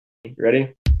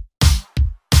Ready?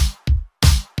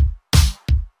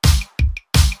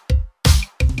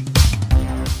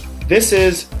 This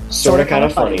is Sorta Kinda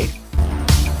Funny.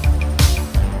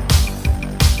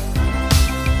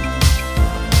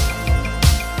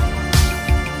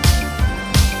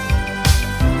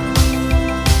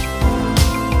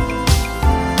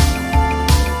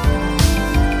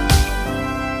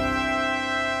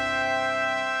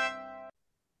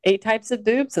 Eight types of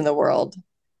boobs in the world.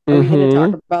 Are we going to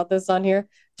talk about this on here?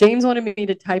 James wanted me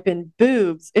to type in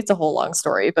boobs. It's a whole long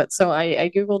story, but so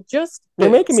I Googled just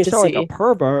You're making me to sound like see. a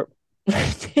pervert.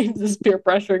 James is peer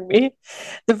pressuring me.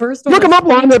 The first one Look them was up,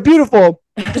 Lauren. They're beautiful.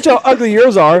 Just how ugly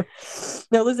yours are.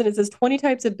 No, listen, it says 20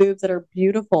 types of boobs that are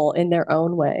beautiful in their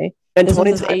own way. And This one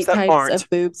 20 says types eight that types aren't. of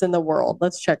boobs in the world.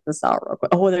 Let's check this out real quick.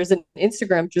 Oh, there's an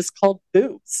Instagram just called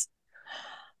boobs.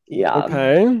 Yeah.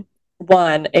 Okay.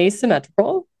 One,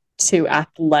 asymmetrical. Two,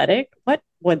 athletic. What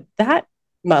would that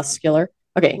muscular?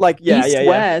 Okay. Like, yeah, East, yeah, yeah.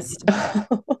 west.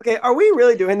 Okay, are we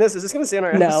really doing this? Is this going to stay on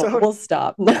our No, episode? we'll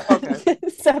stop. Okay.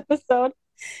 This episode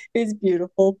is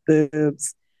beautiful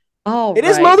boobs. Oh, It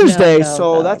is Mother's Day,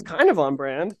 so that's kind of on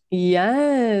brand.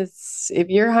 Yes. If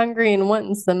you're hungry and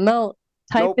wanting some milk,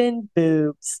 type Nope. in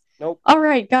boobs. Nope. All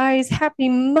right, guys. Happy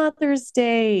Mother's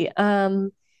Day.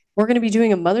 We're going to be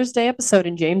doing a Mother's Day episode,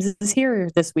 and James is here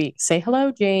this week. Say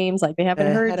hello, James. Like they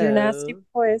haven't heard your nasty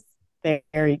voice.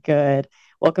 Very good.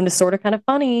 Welcome to Sorta Kinda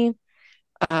Funny.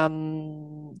 Do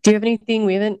you have anything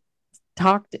we haven't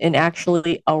talked in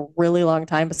actually a really long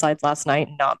time besides last night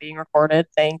not being recorded?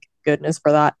 Thank goodness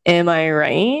for that. Am I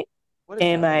right?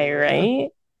 Am I right?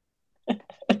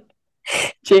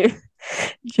 James.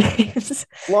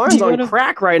 Lauren's on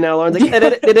crack right now. Lauren's like,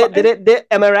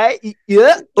 am I right?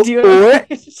 Yeah.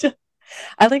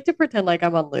 I like to pretend like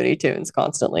I'm on Looney Tunes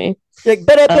constantly. Like,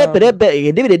 that's right.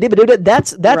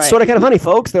 Sorta Kinda Funny,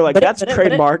 folks. They're like, that's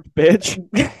trademarked, bitch.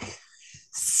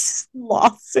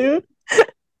 Lawsuit.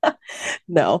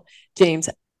 No, James,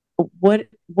 what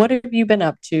have you been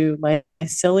up to, my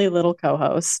silly little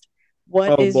co-host?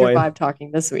 What is your vibe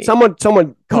talking this week? Someone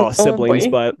call us siblings,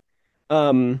 but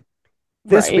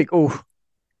this week, oh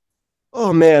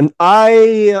man,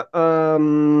 what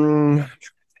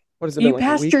has it been? You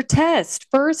passed your test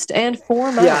first and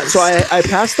foremost. Yeah, so I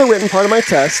passed the written part of my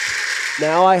test.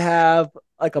 Now I have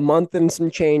like a month and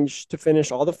some change to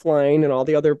finish all the flying and all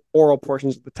the other oral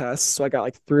portions of the test. So I got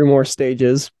like 3 more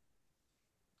stages.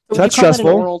 So that's stressful.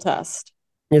 An oral test.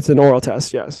 It's an oral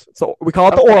test, yes. So we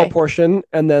call it the oral portion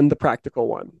and then the practical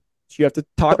one. So you have to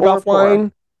talk about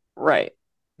flying. Right.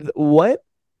 What?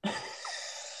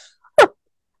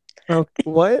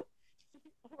 What?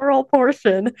 Oral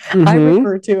portion. I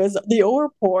refer to as the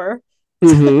oral pour.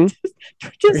 Just to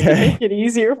make it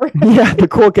easier for Yeah, the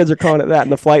cool kids are calling it that in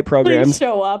the flight programs.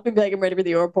 Show up and be like, I'm ready for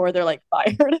the oral pour. They're like,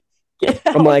 fired.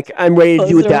 I'm like, I'm ready to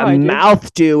do what that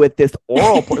mouth do with this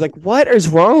oral pour. Like, what is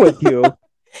wrong with you?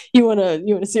 You want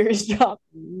a serious job?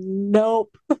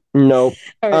 Nope. Nope.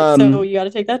 All right, so you got to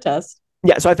take that test.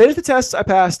 Yeah, so I finished the test. I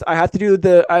passed. I have to do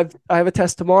I have a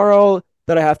test tomorrow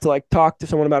that I have to like talk to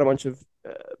someone about a bunch of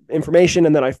information,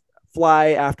 and then I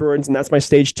fly afterwards, and that's my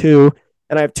stage 2.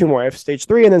 And I have 2 more. I have stage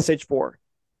 3 and then stage 4.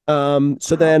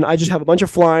 So then I just have a bunch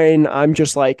of flying. I'm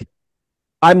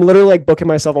literally like booking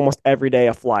myself almost every day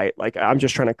a flight. Like I'm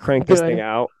just trying to crank this thing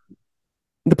out.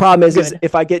 The problem is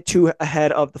if I get too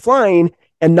ahead of the flying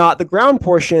and not the ground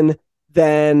portion,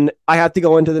 then I have to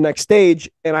go into the next stage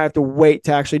and I have to wait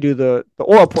to actually do the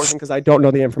oral portion because I don't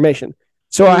know the information.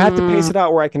 So I have to pace it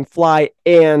out where I can fly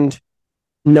and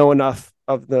know enough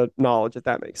of the knowledge, if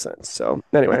that makes sense. So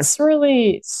anyway, it's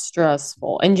really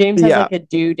stressful, and James has like a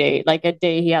due date, like a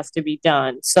day he has to be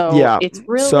done. So it's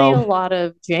really a lot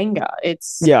of Jenga.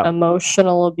 It's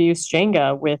emotional abuse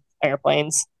Jenga with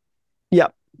airplanes. Yeah,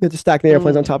 you have to stack the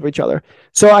airplanes on top of each other.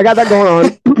 So I got that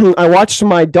going on. I watched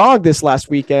my dog this last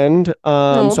weekend.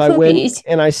 So I went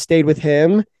and I stayed with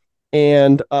him,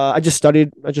 and I just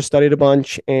studied a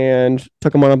bunch and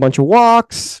took him on a bunch of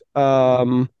walks.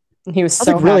 He was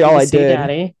so really all I did.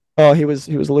 Daddy. Oh, he was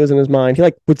losing his mind. He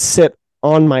like would sit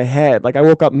on my head. Like I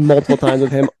woke up multiple times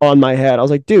with him on my head. I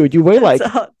was like, dude, you weigh like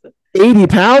 80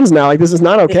 pounds now. Like this is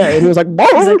not okay. And he was like,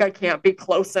 he's like, I can't be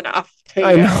close enough to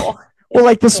I know. Well,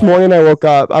 like this morning I woke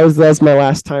up. That's my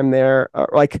last time there.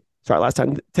 Last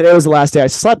time. Today was the last day I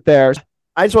slept there.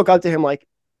 I just woke up to him like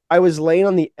I was laying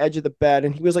on the edge of the bed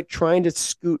and he was like trying to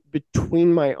scoot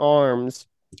between my arms.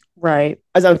 Right.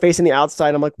 As I'm facing the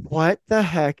outside, I'm like, what the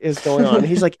heck is going on?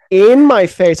 He's like in my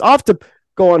face. I'll have to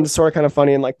go on to Sorta Kinda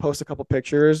Funny and like post a couple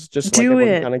pictures. Just do like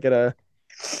it. Kind of get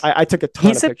I took a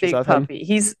ton of pictures of him.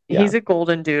 He's a big puppy. He's a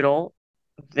golden doodle.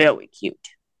 Very cute.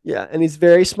 Yeah, and he's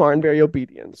very smart and very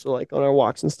obedient. So like on our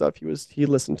walks and stuff, he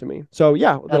listened to me. So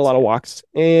yeah, we did a lot of walks,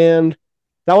 and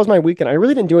that was my weekend. I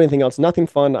really didn't do anything else. Nothing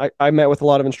fun. I met with a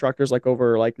lot of instructors like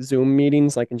over like Zoom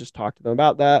meetings, like and just talk to them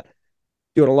about that.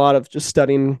 Doing a lot of just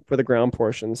studying for the ground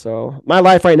portion. So my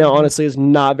life right now, honestly, is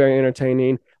not very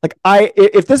entertaining. Like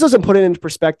if this doesn't put it into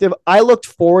perspective, I looked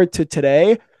forward to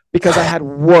today because I had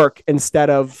work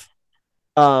instead of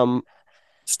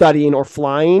studying or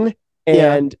flying.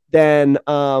 And then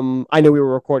I knew we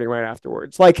were recording right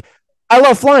afterwards. Like I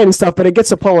love flying and stuff, but it gets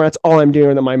to a point where that's all I'm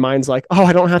doing, and my mind's like, oh,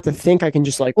 I don't have to think. I can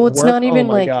just like. Well, it's work. not even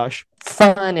oh my gosh.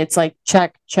 fun. It's like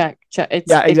check.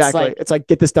 It's exactly. It's like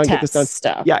get this done, get this done.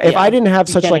 Stuff. Yeah, if I didn't have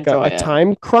such like a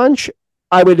time crunch,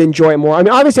 I would enjoy it more. I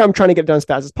mean, obviously, I'm trying to get it done as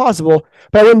fast as possible,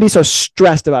 but I wouldn't be so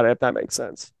stressed about it if that makes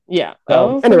sense. Yeah.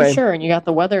 Anyway, for sure. And you got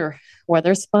the weather.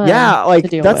 Weather's fun. Yeah, like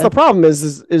that's the problem.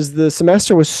 Is the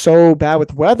semester was so bad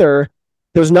with weather.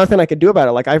 There was nothing I could do about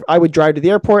it. Like I would drive to the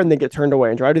airport and then get turned away,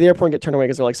 and drive to the airport and get turned away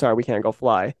because they're like, sorry, we can't go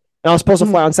fly. And I was supposed to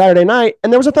fly on Saturday night,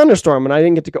 and there was a thunderstorm, and I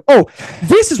didn't get to go. Oh,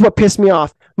 this is what pissed me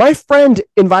off. My friend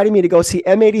invited me to go see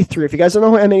M83. If you guys don't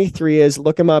know who M83 is,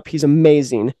 look him up. He's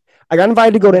amazing. I got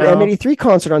invited to go to an M83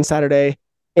 concert on Saturday,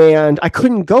 and I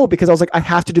couldn't go because I was like, I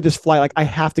have to do this flight. Like I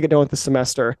have to get done with the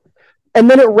semester. And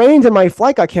then it rained, and my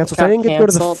flight got canceled, so I didn't get to go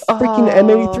to the freaking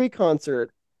M83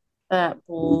 concert. That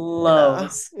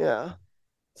blows. Yeah.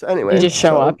 So anyway, you just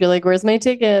show up. You're like, "Where's my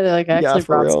ticket?" They're like, "I actually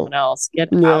brought someone else.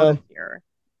 Get out of here."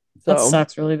 That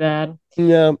sucks really bad.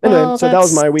 Yeah. Anyway, so that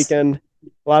was my weekend.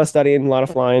 A lot of studying, a lot of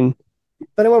flying. If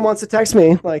anyone wants to text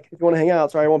me, like if you want to hang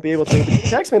out, sorry I won't be able to.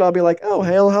 Text me, and I'll be like, "Oh,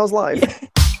 hey, how's life?"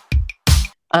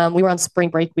 We were on spring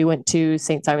break. We went to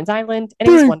St. Simon's Island, and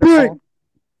it was wonderful.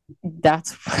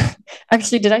 That's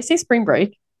actually, did I say spring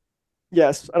break?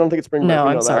 Yes, I don't think it's spring break. No,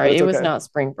 I'm sorry. It was not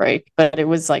spring break, but it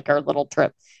was like our little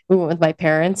trip. We went with my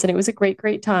parents, and it was a great,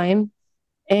 great time.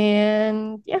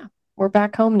 And yeah, we're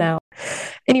back home now.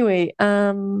 Anyway,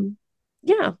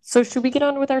 yeah. So should we get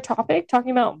on with our topic,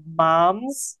 talking about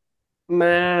moms?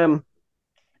 Ma'am.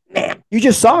 You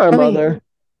just saw her mother.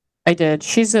 I did.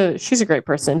 She's a great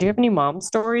person. Do you have any mom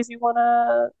stories you want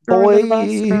to throw under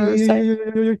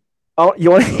the bus? Oh,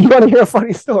 you want to hear a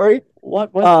funny story?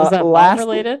 What was that? Mom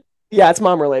related? Yeah, it's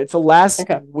mom related. So last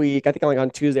week, I think like on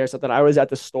Tuesday or something, I was at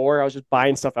the store. I was just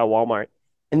buying stuff at Walmart,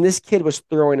 and this kid was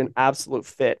throwing an absolute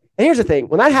fit. And here's the thing: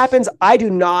 when that happens, I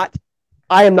am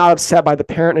not upset by the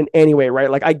parent in any way,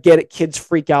 right? Like I get it, kids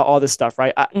freak out, all this stuff,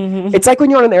 right? It's like when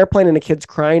you're on an airplane and a kid's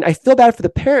crying. I feel bad for the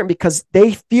parent because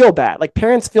they feel bad. Like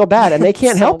parents feel bad and they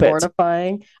can't help it.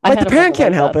 Mortifying. Like the parent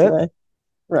can't help it.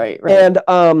 Right. And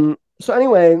so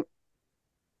anyway,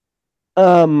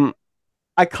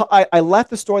 I left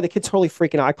the store. The kid's totally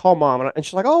freaking out. I call mom and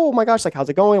she's like, "Oh my gosh, like how's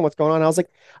it going? What's going on?" And I was like,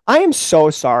 "I am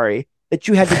so sorry that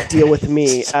you had to deal with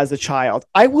me as a child.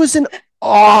 I was an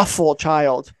awful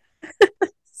child."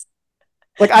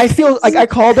 Like I feel like I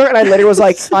called her and I literally was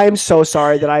like, "I am so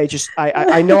sorry that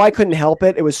I know I couldn't help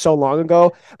it. It was so long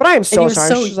ago, but I am so sorry."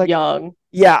 So she's like, young.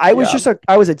 Yeah, I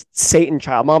was a Satan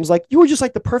child. Mom's like, "You were just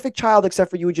like the perfect child, except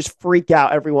for you would just freak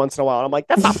out every once in a while." And I'm like,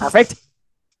 "That's not perfect."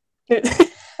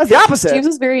 That's the opposite. James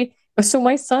was very. So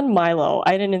my son Milo,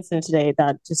 I had an incident today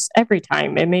that just every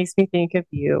time it makes me think of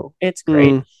you. It's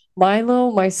great.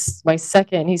 Milo, my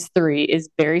second, he's 3, is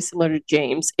very similar to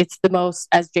James. It's the most,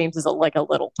 as James is like a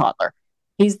little toddler.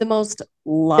 He's the most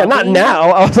loving. Yeah, not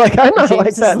now. I was like, I'm not James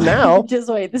like that now. Just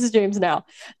wait. This is James now.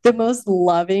 The most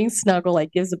loving, snuggle,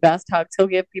 like gives the best hugs. He'll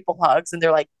give people hugs, and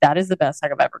they're like, "That is the best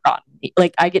hug I've ever gotten."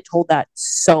 Like I get told that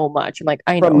so much. I'm like,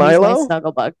 I know. From Milo? He's my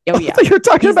snuggle bug. Oh yeah. You're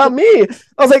talking about me. I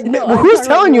was like, no, who's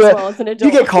telling you it?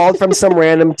 You get called from some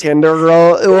random Tinder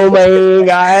girl. Oh my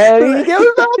god, he gives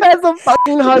us a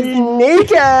fucking hug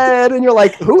naked, and you're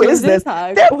like, who is this?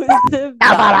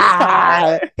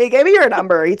 He gave me your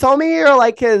number. He told me you're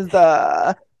like his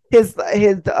what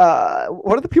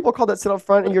are the people called that sit up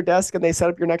front in your desk and they set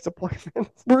up your next appointment?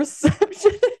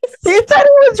 Receptionist. He said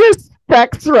it was your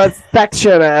sex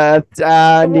receptionist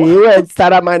and you would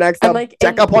set up my next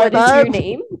check appointment. What is your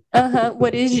name?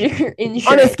 What is your insurance?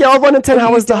 On a scale of 1 to 10,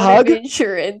 how was the hug?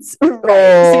 Insurance. Right.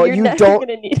 Oh, so you don't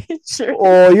gonna need insurance.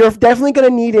 Oh, you're definitely gonna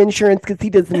need insurance because he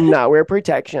does not wear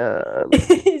protection.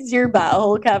 Is your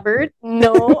butthole covered?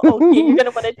 No. Okay, you're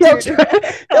gonna want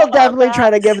to. He'll definitely try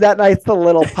to give that nice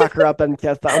little pucker up and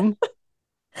kiss him.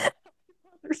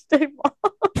 Thursday, Mom.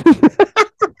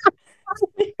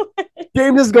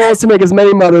 James's goal is to make as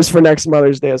many mothers for next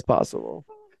Mother's Day as possible.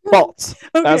 False.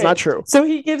 Okay. That's not true. So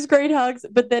he gives great hugs,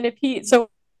 but then if he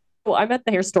I'm at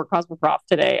the hair store Cosmoprof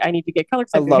today. I need to get color.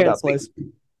 I love that place.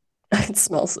 It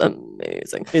smells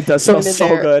amazing. It does smell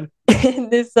so good.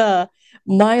 And this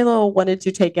Milo wanted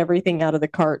to take everything out of the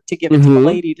cart to give it to the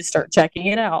lady to start checking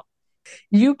it out.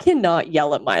 You cannot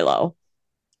yell at Milo.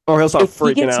 Or he'll start If he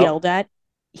freaking gets out. yelled at,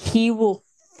 he will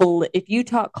if you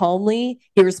talk calmly,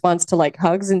 he responds to like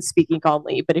hugs and speaking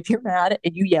calmly. But if you're mad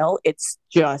and you yell, it's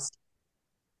just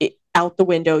out the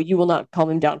window. You will not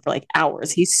calm him down for like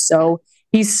hours. His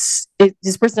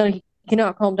personality, he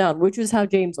cannot calm down, which was how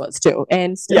James was too.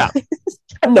 And Yeah.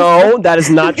 No, that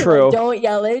is not true. Like, don't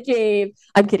yell at James.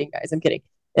 I'm kidding, guys. I'm kidding.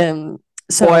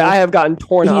 So boy, I have gotten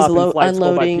torn up in flight school by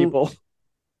unloading. people.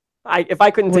 If I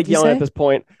couldn't What'd take you yelling say? at this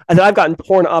point, I said I've gotten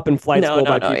torn up in flight school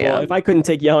by people. Yeah. If I couldn't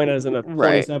take yelling as a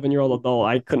Right. 27-year-old adult,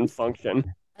 I couldn't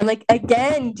function. I'm like,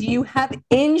 again, do you have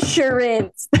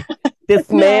insurance?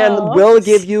 This man will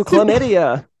give you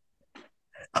chlamydia.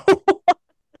 I'm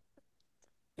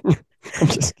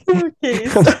just kidding. Okay,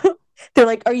 so they're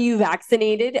like, are you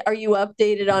vaccinated? Are you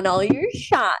updated on all your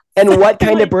shots? And what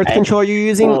kind of birth control are you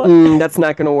using? That's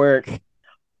not going to work.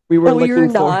 We were looking you're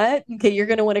for... not? Okay, you're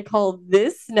going to want to call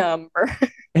this number.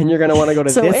 And you're going to want to go to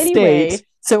so this anyway, state.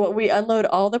 So we unload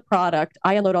all the product.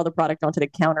 I unload all the product onto the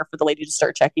counter for the lady to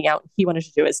start checking out. He wanted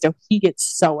to do it. So he gets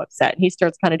so upset. He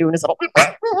starts kind of doing his little...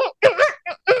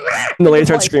 And the lady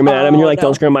starts screaming at him. And you're like,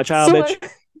 don't scream at my child,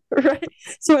 bitch. Right.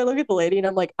 So I look at the lady and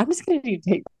I'm like, I'm just going to need to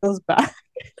take those back.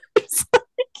 It's like,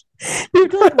 you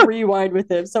have to like rewind with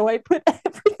him. So I put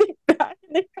everything back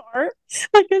in the cart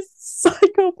like a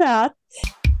psychopath.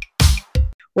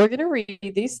 We're going to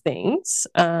read these things.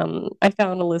 I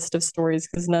found a list of stories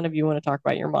because none of you want to talk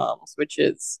about your moms, which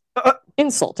is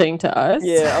insulting to us.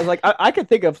 Yeah, I was like, I could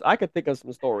think of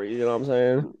some stories. You know what I'm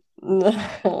saying?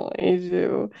 No, I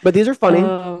do. But these are funny.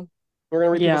 We're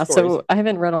gonna read the stories. So I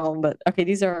haven't read all of them, but okay,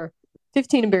 these are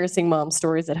 15 embarrassing mom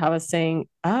stories that have us saying,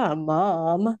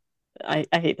 mom. I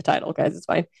hate the title, guys. It's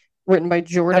fine. Written by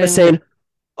Jordan. I was saying,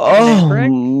 oh,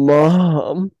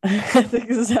 mom.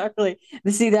 Exactly.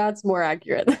 See, that's more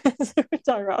accurate. Have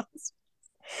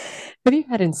you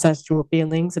had incestual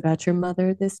feelings about your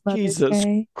mother this Mother's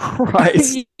Day?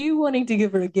 Christ. Are you wanting to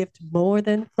give her a gift more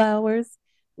than flowers?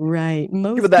 Right.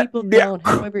 Most people don't.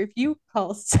 However, if you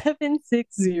call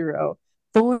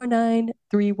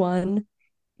 760-4931,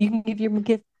 you can give your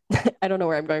gift. I don't know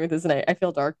where I'm going with this tonight. I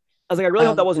feel dark. I was like, I really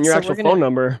hope that wasn't your actual phone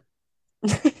number.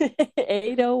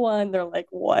 801. They're like,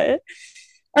 what?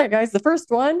 All right, guys. The first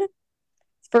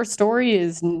story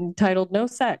is titled No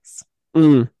Sex.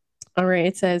 All right.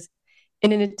 It says,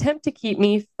 in an attempt to keep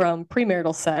me from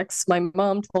premarital sex, my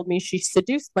mom told me she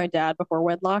seduced my dad before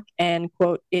wedlock and,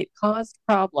 quote, it caused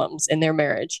problems in their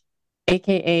marriage,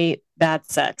 aka bad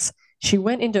sex. She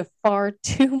went into far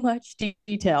too much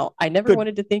detail. I never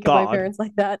wanted to think of my parents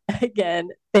like that again.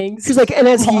 Thanks. She's like, and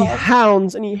as he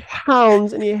hounds and he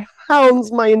hounds and he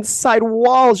hounds my inside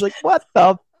walls, you're like, what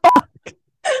the fuck?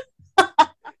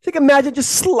 Like, imagine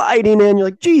just sliding in. You're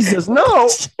like, Jesus, no.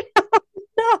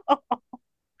 No.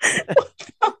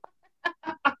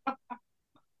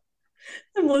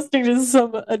 I'm listening to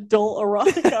some adult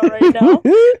erotica right now.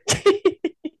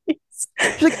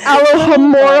 She's like,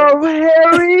 Alohomora,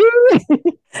 Harry.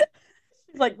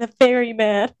 She's like the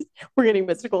ferryman. We're getting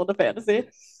mystical into fantasy.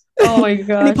 Oh my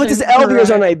god! And he puts his elbows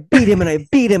on. I beat him and I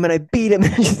beat him and I beat him.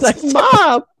 And she's like,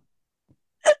 Mom.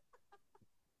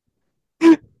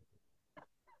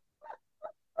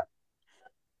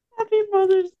 Happy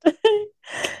Mother's Day.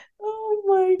 Oh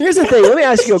my! Here's the thing. Let me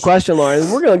ask you a question, Lauren.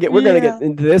 We're gonna get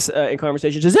into this in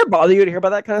conversation. Does it bother you to hear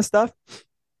about that kind of stuff?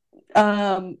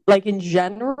 Like in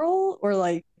general, or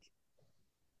like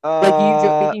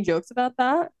you making jokes about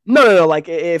that? No. Like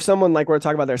if someone like were to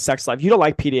talk about their sex life, you don't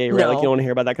like PDA, right? No. Like you don't want to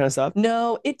hear about that kind of stuff.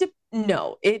 No, it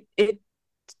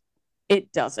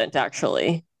doesn't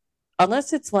actually,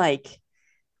 unless it's like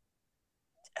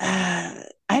I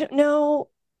don't know.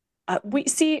 We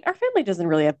see our family doesn't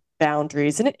really have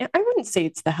boundaries, and I wouldn't say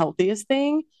it's the healthiest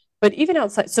thing, but even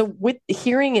outside, so with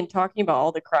hearing and talking about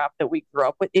all the crap that we grew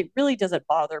up with, it really doesn't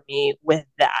bother me with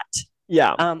that.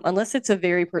 Yeah. Unless it's a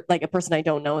very like a person I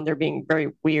don't know and they're being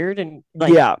very weird and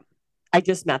like, yeah, I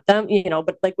just met them,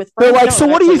 but like with friends, they're like, so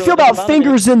what do you feel about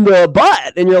fingers in the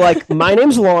butt? And you're like, my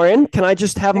name's Lauren. Can I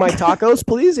just have my tacos,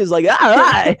 please? He's like, all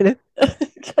right.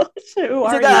 Gosh, who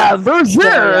are like, for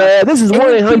sure. This is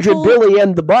 1-800 Billy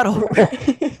and the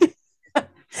butthole.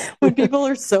 When people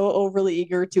are so overly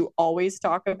eager to always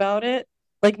talk about it,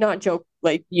 like not joke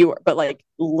like you are, but like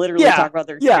literally talk about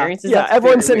their experiences. Yeah,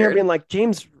 everyone's sitting here being like,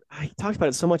 James, he talks about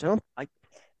it so much. I don't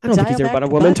think he's ever about a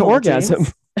woman to orgasm.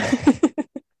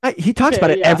 He talks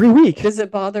about it every week. Does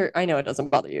it bother? I know it doesn't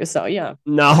bother you. So yeah.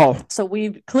 No. So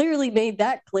we've clearly made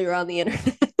that clear on the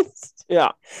internet.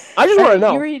 Yeah. I just want to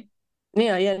know.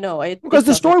 No. Because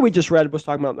the story we just read was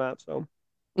talking about that. So.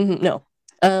 No.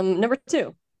 Number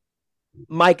 2.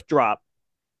 Mic drop.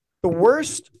 The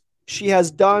worst she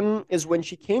has done is when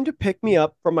she came to pick me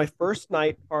up from my first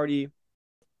night party.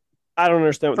 I don't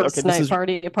understand. First Okay, night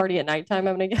party, a party at nighttime,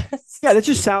 I'm gonna guess. Yeah, that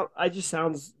just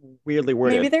sounds weirdly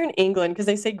worded. Maybe they're in England because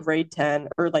they say grade 10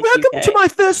 or like Welcome UK. to my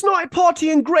first night party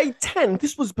in grade 10.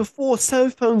 This was before cell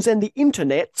phones and the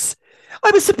internets.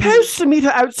 I was supposed to meet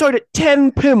her outside at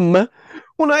 10 p.m.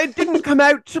 When I didn't come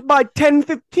out by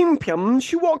 10:15 p.m.,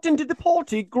 she walked into the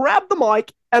party, grabbed the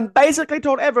mic, and basically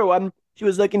told everyone she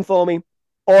was looking for me.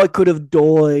 I could have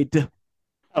died.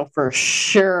 Oh, for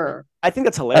sure. I think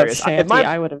that's hilarious. Shanty,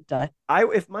 I would have died. I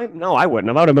wouldn't have. I would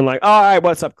have been like, all right,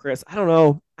 what's up, Chris? I don't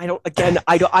know. I'm a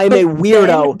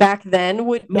weirdo. Back then,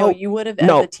 you would have as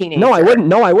a teenager. No, I wouldn't.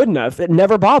 No, I wouldn't have. It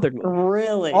never bothered me.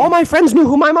 Really? All my friends knew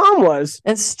who my mom was.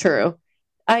 It's true.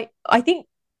 I think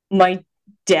my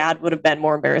dad would have been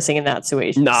more embarrassing in that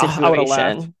situation. I would have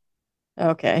laughed.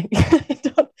 Okay.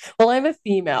 Well, I'm a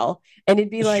female, and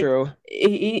it'd be like, true.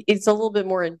 It's a little bit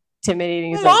more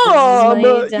intimidating. It's Mom,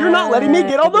 like, you're not letting me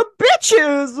get all the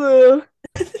bitches.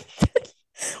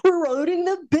 We're loading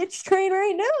the bitch train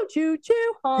right now. Choo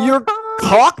choo. You're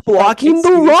cock blocking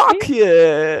the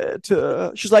rocket.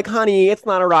 She's like, honey, it's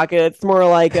not a rocket. It's more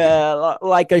like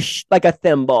a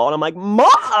thimble. And I'm like,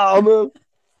 Mom.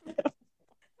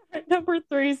 Number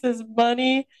 3 says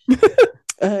money.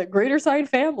 Greater side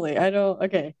family. I don't.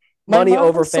 Okay. Money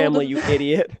over family, you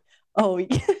idiot. Oh,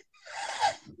 yeah.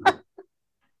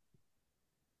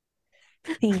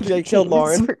 Thank you, killed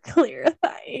Lauren for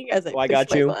clarifying. As I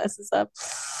got you. My glasses up.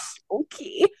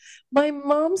 Okay. My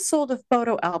mom sold a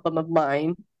photo album of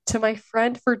mine to my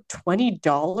friend for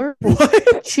 $20.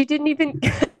 What? She didn't even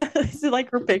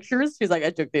like her pictures. She's like, I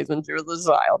took these when she was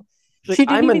a child. She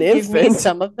didn't I'm even an give me infant.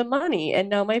 some of the money, and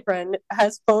now my friend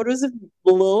has photos of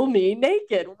little me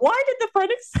naked. Why did the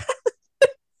friend accept?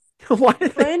 Why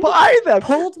did they buy them?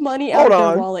 Pulled money out of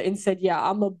their wallet and said, "Yeah,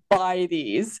 I'm gonna buy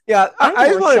these." Yeah, I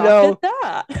just want to know.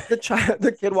 That.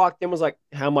 The kid walked in, was like,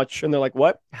 "How much?" And they're like,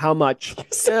 "What? How much?"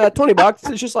 $20.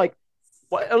 It's just like,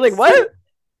 what? I'm like, what?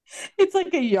 It's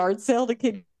like a yard sale. The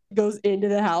kid goes into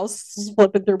the house,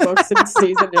 flipping through books and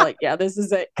sees, and they're like, "Yeah, this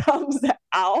is it." Comes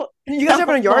out. You guys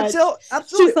having a yard sale?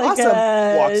 Absolutely like,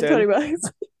 awesome. Walks in.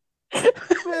 $20.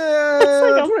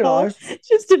 Yeah, $20.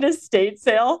 Just an estate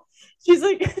sale. She's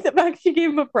like, the back, she gave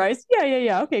him a price.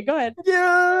 Yeah. Okay, go ahead.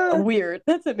 Yeah. Weird.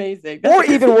 That's amazing. Or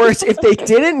even worse, if they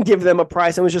didn't give them a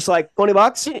price and was just like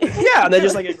 $20. Yeah, and they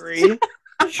just like agreed.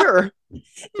 Sure.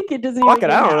 The kid doesn't even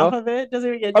get half of it. Doesn't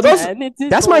even get 10.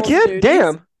 That's my kid? Duties.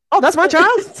 Damn. Oh, that's my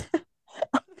child?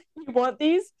 You want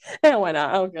these? Yeah, why not?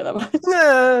 I don't care that much.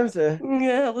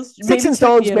 Let's Sticks and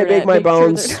stones may break my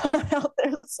bones. Sure out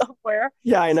there somewhere.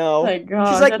 Yeah, I know. My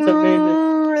God, she's like, that's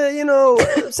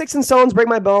amazing. Sticks and stones break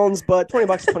my bones, but $20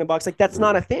 is $20. Like, that's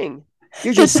not a thing.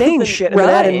 You're just saying shit and then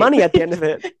adding money at the end of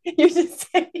it. You're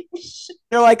just saying shit.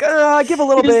 They're like, give a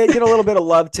little bit of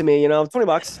love to me,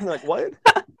 $20. I'm like, what?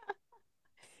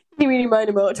 Eeny, meeny,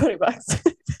 miny, mo,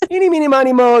 $20. Eeny, meeny,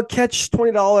 miny, mo, catch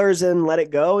 $20 and let it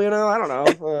go, I don't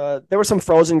know. There was some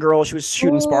frozen girl, she was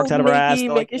shooting sparks out of her ass.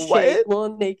 Make a shake,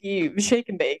 little Nikki, shake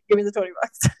and bake. Give me the $20.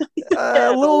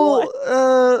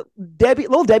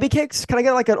 Little Debbie cakes. Can I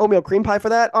get like an oatmeal cream pie for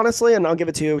that, honestly? And I'll give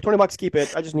it to you. $20, keep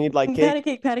it. I just need like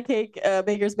cake. Patty cake,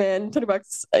 baker's man,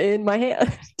 $20 in my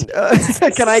hand.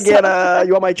 Can I get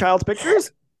you want my child's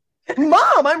pictures?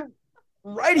 Mom, I'm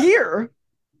right here.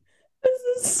 This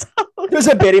is so There's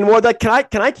a bidding war. Like,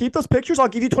 can I keep those pictures? I'll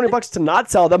give you $20 to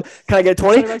not sell them. Can I get a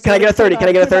 20? Can I get a 30? Can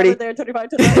I get a 30? There, 25,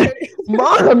 25.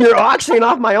 Mom, you're auctioning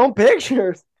off my own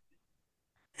pictures.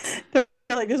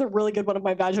 Like, there's a really good one of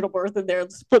my vaginal birth in there.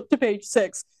 Let's flip to page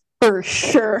 6 for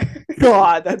sure.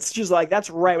 God, that's just like,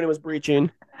 that's right when it was breaching.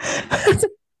 There's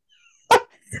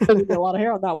a lot of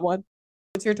hair on that one.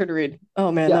 It's your turn to read.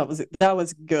 Oh man, yeah. that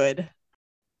was good.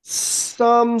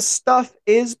 Some stuff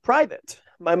is private.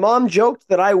 My mom joked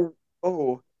that I wet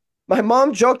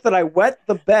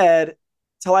the bed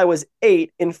till I was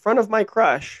 8 in front of my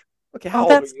crush. Okay, how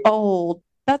old are you? That's old.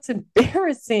 That's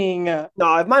embarrassing. No,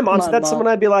 if my mom said that to someone,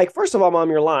 I'd be like, first of all, Mom,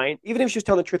 you're lying. Even if she was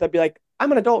telling the truth, I'd be like,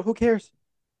 I'm an adult. Who cares?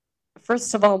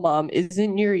 First of all, Mom,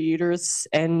 isn't your uterus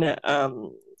and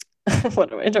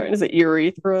what am I trying to say?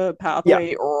 Urethra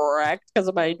pathway wrecked because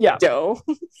of my dough?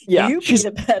 Yeah. You pee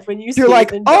the bed when you. You're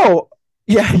like, oh.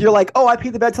 Yeah, you're like, I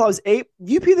peed the bed till I was 8.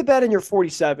 You pee the bed and you're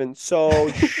 47, so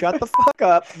shut the fuck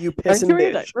up, you pissing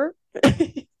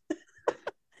bitch.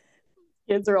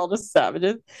 Kids are all just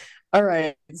savages. All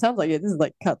right, it sounds like it. This is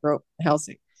like cutthroat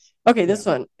housing. Okay, this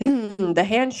one. The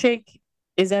handshake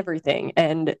is everything,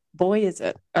 and boy, is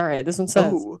it. All right, this one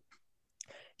says,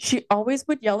 She always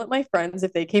would yell at my friends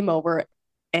if they came over.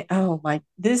 And, oh my,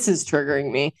 this is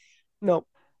triggering me. No.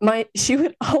 She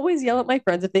would always yell at my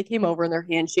friends if they came over and their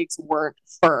handshakes weren't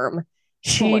firm.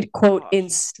 She'd gosh.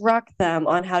 instruct them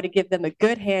on how to give them a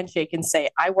good handshake and say,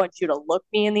 I want you to look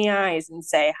me in the eyes and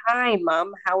say, hi,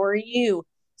 mom, how are you?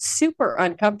 Super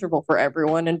uncomfortable for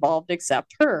everyone involved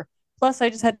except her. Plus,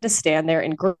 I just had to stand there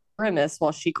and grimace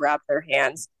while she grabbed their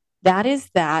hands. That is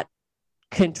that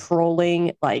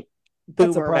controlling, like,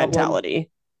 boomer mentality.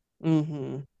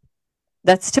 Mm-hmm.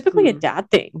 That's typically a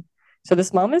dad thing. So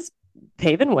this mom is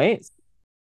paving ways.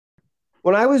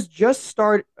 When I was just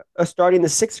starting the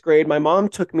 6th grade, my mom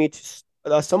took me to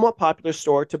a somewhat popular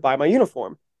store to buy my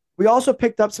uniform. We also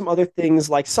picked up some other things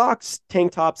like socks,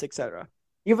 tank tops, etc.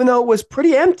 Even though it was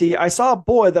pretty empty, I saw a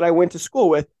boy that I went to school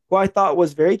with who I thought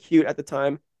was very cute at the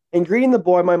time. And greeting the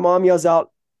boy, my mom yells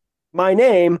out my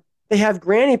name. They have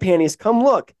granny panties. Come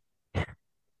look.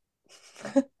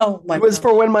 Oh my! It was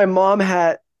for when my mom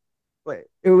had. Wait,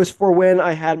 it was for when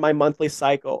I had my monthly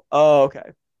cycle. Oh,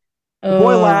 okay. The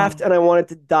boy laughed, and I wanted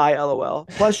to die. LOL.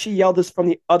 Plus, she yelled this from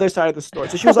the other side of the store.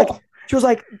 So she was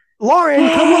like, Lauren,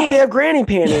 come look. They have granny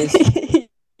panties.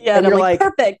 Yeah, and you're like,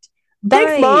 perfect.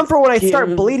 Thanks, Mom, for when I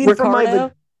start bleeding from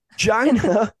my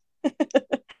vagina.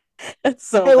 That's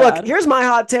so hey, bad. Look, here's my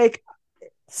hot take.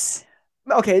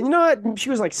 Okay, you know what? She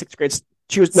was like 6th grade.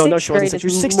 She was no, she wasn't 6. She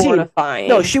was 16. Mortifying.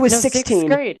 No, she was 16. 6th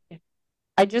grade.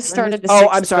 I just started the 6th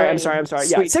grade. I'm sorry.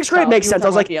 Yeah, 6th grade makes sense. I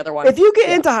was like, the other one. If you get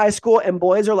into high school and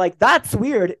boys are like, that's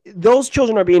weird, those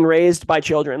children are being raised by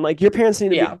children. Like, your parents need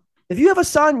to be. If you have a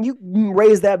son, you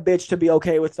raise that bitch to be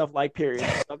okay with stuff like periods.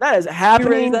 So that is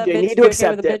happening. You need to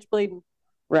accept it.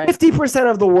 Right. 50%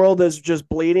 of the world is just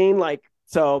bleeding. Like,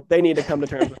 so they need to come to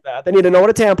terms with that. They need to know what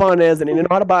a tampon is. They need to know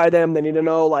how to buy them. They need to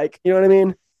know, like, you know what I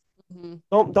mean?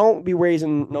 Mm-hmm. Don't be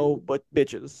raising but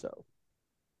bitches. So.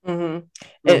 Mm-hmm.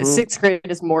 6th grade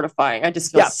is mortifying. I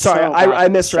just feel I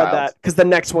misread that because the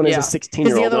next one is a 16-year-old.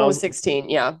 Because the other one was 16.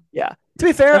 Yeah. To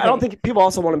be fair, I don't think people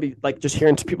also want to be like just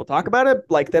hearing people talk about it.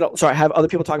 Like they don't. Sorry, have other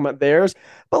people talking about theirs.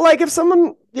 But like if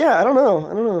someone, I don't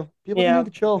know. People need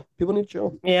to chill. People need to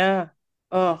chill. Yeah.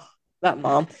 Oh, that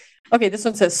mom. Okay, this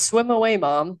one says, swim away,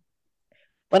 mom.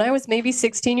 When I was maybe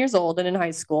 16 years old and in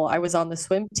high school, I was on the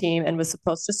swim team and was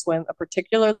supposed to swim a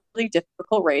particularly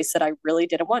difficult race that I really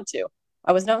didn't want to.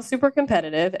 I was not super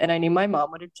competitive, and I knew my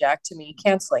mom would object to me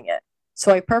canceling it.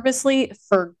 So I purposely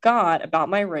forgot about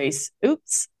my race.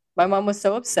 Oops. My mom was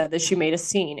so upset that she made a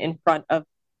scene in front of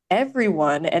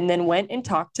everyone and then went and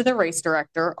talked to the race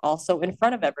director, also in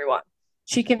front of everyone.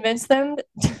 She convinced them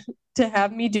to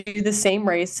have me do the same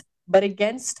race, but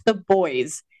against the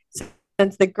boys,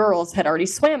 since the girls had already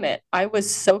swam it. I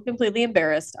was so completely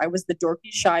embarrassed. I was the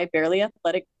dorky, shy, barely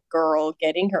athletic girl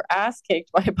getting her ass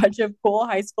kicked by a bunch of cool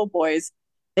high school boys.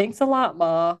 Thanks a lot,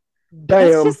 Ma. Damn.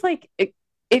 It's just like, if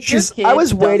your kid I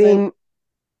was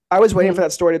waiting for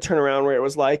that story to turn around where it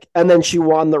was like, and then she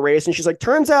won the race, and she's like,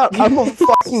 turns out I'm a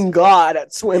fucking god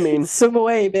at swimming. Swim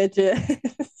away, bitch.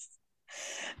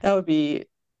 That would be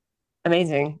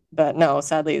amazing. But no,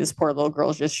 sadly, this poor little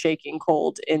girl's just shaking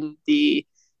cold in the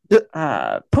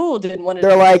pool. Didn't want to.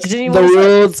 They're like, the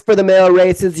rules for the male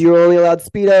races, you're only allowed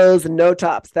Speedos and no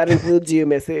tops. That includes you,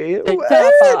 Missy.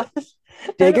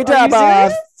 Take your top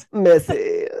off,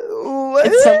 Missy.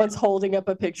 If someone's holding up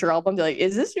a picture album, they're like,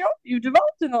 is this you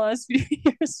developed in the last few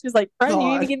years? She's like, friend,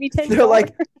 you need to give me $10. They're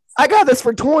like, I got this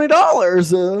for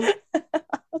 $20.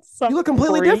 You look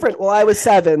completely different. Well, I was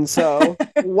 7, so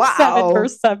wow. 7 or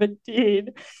 17.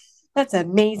 That's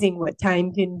amazing what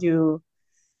time can do.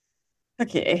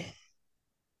 Okay.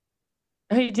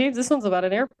 Hey, James, this one's about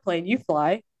an airplane. You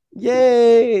fly.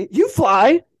 Yay. You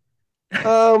fly?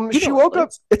 She woke up.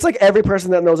 It's like every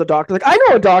person that knows a doctor. Like, I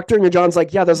know a doctor, and your John's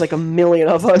like, yeah, there's like a million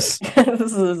of us.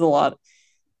 This is a lot.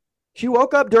 She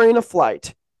woke up during a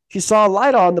flight. She saw a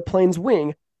light on the plane's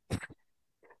wing.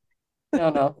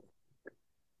 No.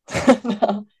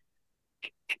 No.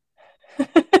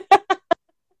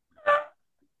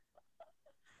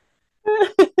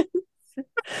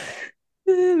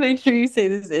 Make sure you say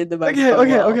this in the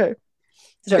microphone. Okay.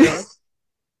 Sorry.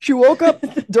 She woke up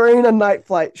during a night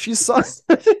flight. She saw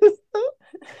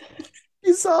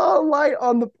a light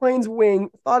on the plane's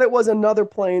wing, thought it was another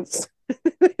plane.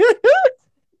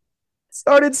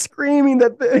 Started screaming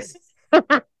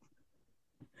that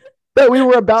we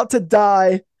were about to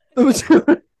die.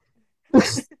 The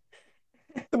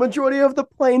majority of the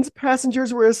plane's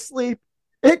passengers were asleep.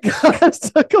 It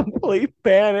caused a complete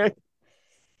panic.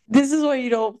 This is why you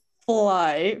don't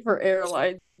fly for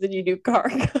airlines than you do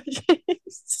cargo.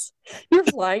 You're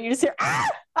flying, you just hear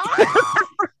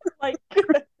like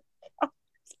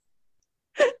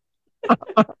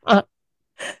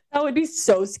That would be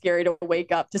so scary to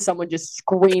wake up to someone just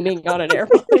screaming on an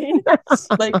airplane.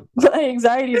 Like, my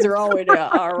anxieties are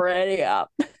already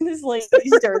up. This lady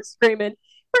starts screaming,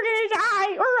 "We're gonna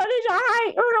die! We're gonna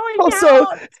die! We're going down!"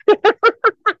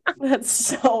 That's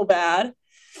so bad.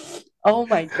 Oh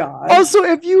my god. Also,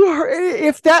 if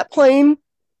the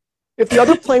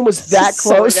other plane was that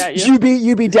close, you'd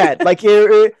be dead. Like,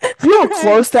 you know how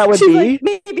close that would be. Like,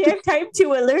 maybe I have time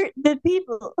to alert the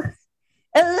people.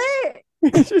 Alert!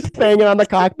 Just banging on the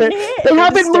cockpit. They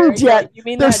haven't moved yet. You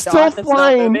mean they're still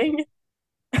flying.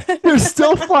 They're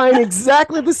still flying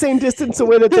exactly the same distance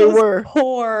away that they were.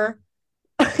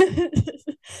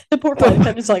 The poor flight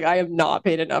attendant's like, I have not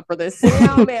paid enough for this.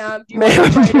 Now, ma'am, do you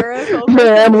want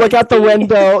ma'am, look out the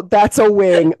window. That's a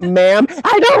wing, ma'am.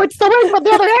 I know it's the wing from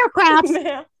the other aircraft.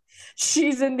 Ma'am.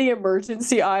 She's in the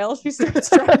emergency aisle. She starts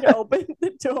trying to open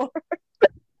the door.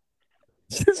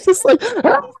 She's just like,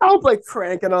 I'm like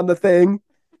cranking on the thing.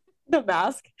 The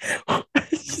mask.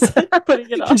 She's like putting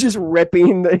it on. She's just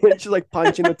ripping. She's like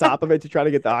punching the top of it to try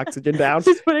to get the oxygen down.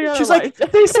 She's putting on. She's like,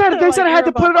 they said I had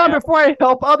to put it on before I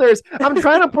help others. I'm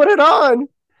trying to put it on.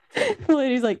 The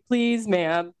lady's like, please,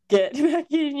 ma'am, get back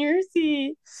in your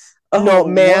seat. No,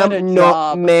 ma'am.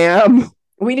 No, ma'am.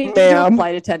 We need to do a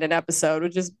flight attendant episode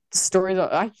with just stories.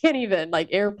 I can't even, like,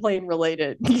 airplane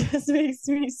related. It just makes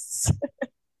me sick.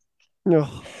 No.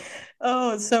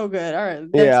 Oh, it's so good. All right.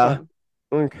 Yeah. One.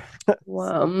 Okay.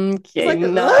 Okay.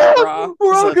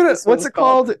 We're all gonna. What's it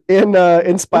called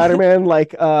in Spider-Man?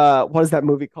 Like, what is that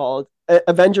movie called?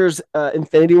 Avengers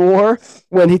Infinity War.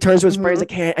 When he turns to his friend, he's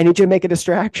like, "Hey, I need you to make a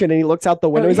distraction," and he looks out the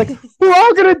window. He's like, "We're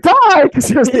all gonna die because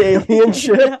there's the alien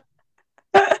shit."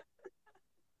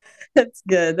 That's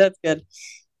good. That's good.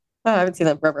 Oh, I haven't seen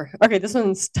that forever. Okay, this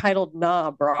one's titled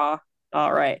 "Nah, Brah."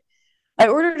 All right. I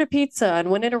ordered a pizza,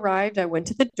 and when it arrived, I went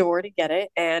to the door to get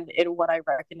it. And in what I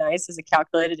recognized as a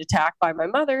calculated attack by my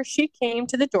mother, she came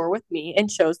to the door with me and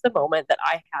chose the moment that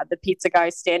I had the pizza guy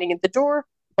standing at the door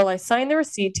while I signed the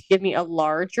receipt to give me a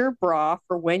larger bra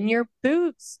for when your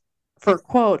boobs, for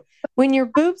quote, when your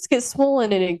boobs get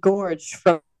swollen and engorged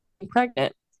from being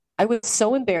pregnant. I was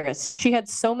so embarrassed. She had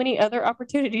so many other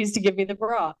opportunities to give me the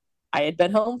bra. I had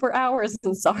been home for hours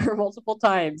and saw her multiple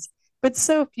times, but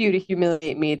so few to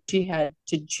humiliate me. She had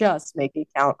to just make it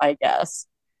count, I guess.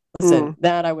 Listen,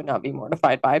 that I would not be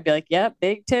mortified by. I'd be like, yeah,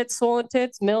 big tits, swollen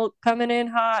tits, milk coming in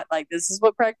hot. Like, this is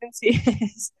what pregnancy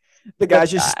is. The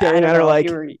guy's just staring at her like,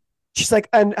 she's like,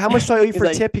 and how much do I owe you for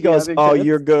a tip? He goes, oh,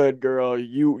 you're good, girl.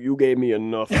 You gave me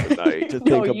enough tonight to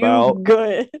think about.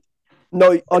 Good.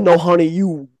 No, oh, no, honey,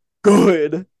 you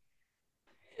good.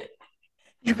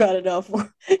 You got enough.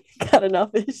 You got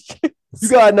enough issues. You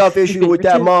got enough issues with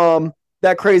that mom,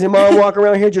 that crazy mom walking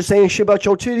around here just saying shit about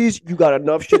your titties. You got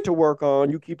enough shit to work on.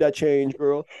 You keep that change,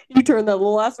 girl. You turn that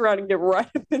little ass around and get right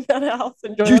up in that house.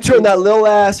 And you turn that little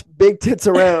ass big tits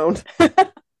around.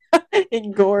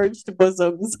 Engorged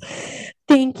bosoms.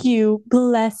 Thank you.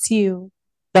 Bless you.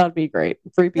 That'd be great.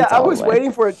 Free pizza. Yeah, I was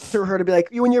waiting for her to be like,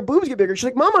 when your boobs get bigger. She's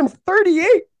like, Mom, I'm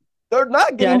 38. They're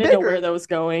not getting bigger. I didn't know where that was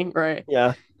going. Right.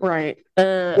 Yeah. Right.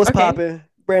 What's popping?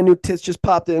 Brand new tits just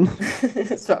popped in.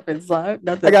 It's popping slide.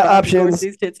 I got options.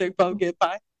 These tits are pumpkin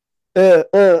pie.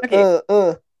 Okay.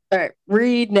 All right.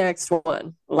 Read next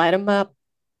one. Light them up.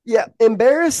 Yeah.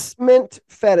 Embarrassment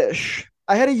fetish.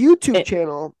 I had a YouTube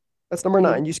channel. That's number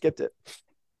 9. You skipped it.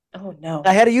 Oh, no.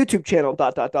 I had a YouTube channel, ...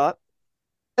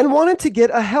 and wanted to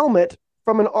get a helmet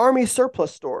from an army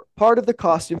surplus store, part of the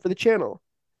costume for the channel.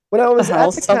 When I was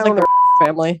at the counter... Like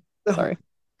family. Sorry.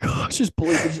 Gosh, just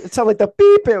believe it. It sounded like the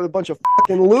beep with a bunch of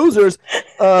fucking losers.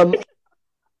 I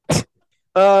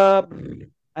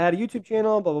had a YouTube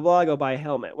channel, blah, blah, blah. I go buy a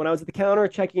helmet. When I was at the counter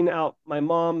checking out, my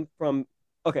mom from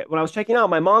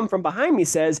behind me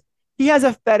says, he has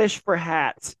a fetish for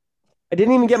hats. I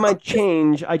didn't even get my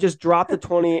change. I just dropped the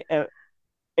 20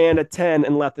 and a 10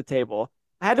 and left the table.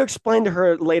 I had to explain to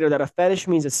her later that a fetish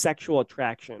means a sexual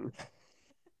attraction.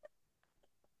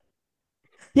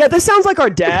 Yeah, this sounds like our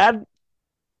dad.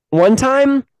 One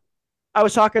time, I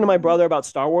was talking to my brother about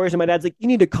Star Wars, and my dad's like, you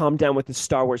need to calm down with the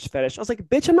Star Wars fetish. I was like,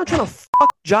 bitch, I'm not trying to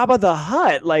fuck Jabba the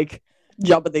Hutt. Like,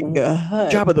 Jabba the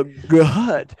Hutt. Jabba the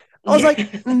Hutt. I was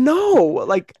like, no.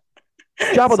 Like,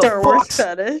 Jabba Star the Wars Fox.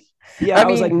 fetish. Yeah, I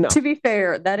was like, no. To be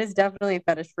fair, that is definitely a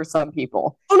fetish for some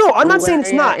people. Oh, no, I'm not saying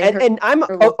it's not. And I'm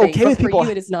okay with people. For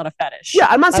you, it is not a fetish. Yeah,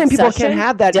 I'm not saying people can't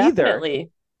have that definitely. Either.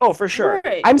 Oh, for sure.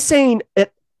 Right. I'm saying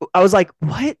it. I was like,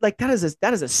 what? Like, that is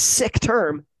a sick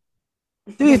term.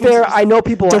 To be fair, I know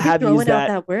people have used that. Don't be throwing out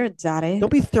that word, Daddy.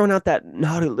 Don't be throwing out that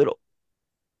naughty little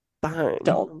thing.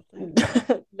 Don't.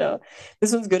 No.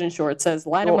 This one's good and short. It says,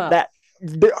 light them up.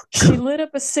 She lit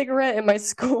up a cigarette in my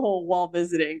school while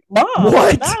visiting. Mom,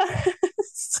 What?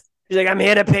 She's She's like, I'm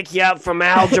here to pick you up from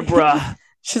algebra.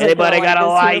 She's Anybody like, got a this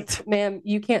light? here- ma'am,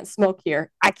 you can't smoke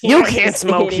here. I can't. You can't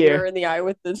smoke Hitting here. her in the eye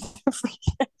with the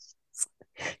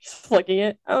She's flicking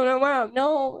it. Oh no, mom,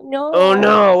 no. Oh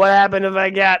no, what happened if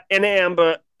I got an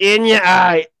amber in your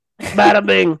eye? Bada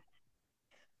bing.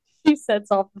 She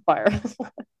sets off the fire.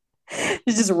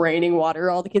 It's just raining water.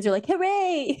 All the kids are like,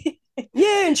 hooray!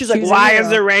 Yeah, and she's She like, was a why hero.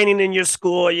 is it raining in your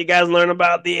school? You guys learn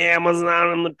about the Amazon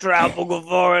and the tropical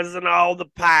forest and all the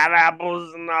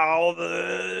pineapples and all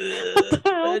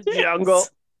the jungle.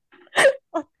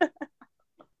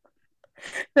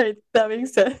 Right, that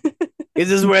makes sense. Is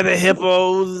this where the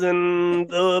hippos and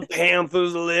the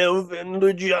panthers live in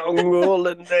the jungle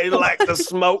and they like to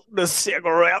smoke the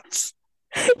cigarettes?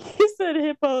 You said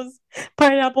hippos,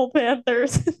 pineapple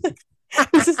panthers.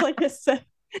 This is like this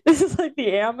is like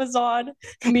the Amazon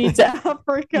meets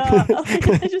Africa. Like,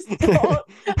 I just don't.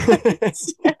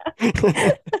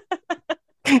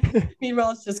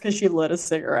 Meanwhile, it's just because she lit a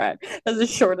cigarette. That's the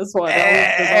shortest one.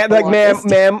 And like,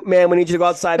 ma'am, we need you to go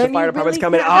outside. The fire department's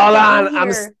coming. Hold on,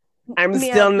 I'm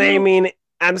still naming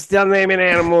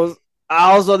animals.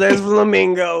 Also, there's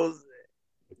flamingos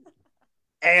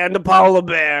and a polar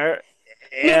bear.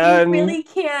 And you really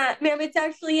can't, ma'am. It's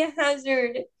actually a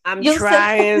hazard. I'm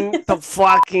trying to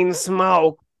fucking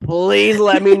smoke. Please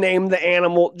let me name the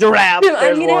animal. Giraffe. Ma'am,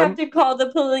 I'm gonna one. have to call the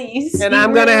police. And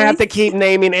I'm gonna have to keep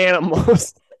naming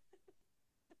animals.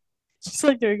 Just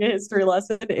like doing a history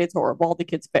lesson. It's horrible. The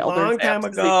kids failed. Long time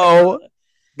ago,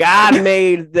 God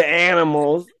made the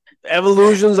animals.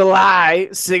 Evolution's a lie.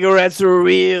 Cigarettes are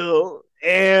real.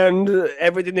 And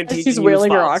everything they're teaching She's you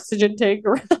wheeling is her false. oxygen tank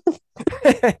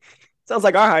around. Sounds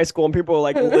like our high school, and people are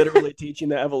like literally teaching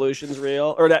that evolution's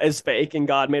real or that is fake and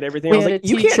God made everything. I was like,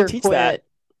 you can't teach that.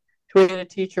 We had a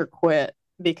teacher quit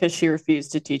because she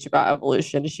refused to teach about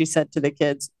evolution. She said to the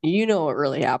kids, "You know what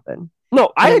really happened."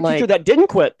 No, I had And, a teacher that didn't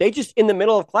quit. They just in the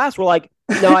middle of class were like,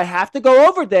 "No, I have to go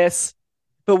over this,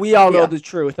 but we all know Yeah. the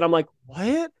truth." And I'm like,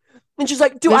 "What?" And she's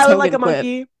like, "Do Miss I look like a Hogan quit.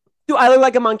 monkey? Do I look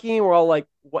like a monkey?" And we're all like,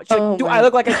 "What?" She's like, Oh "Do my- I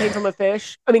look like I came from a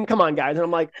fish?" I mean, come on, guys. And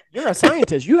I'm like, "You're a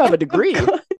scientist. You have a degree."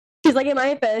 She's like, "Am I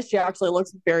a fish?" She actually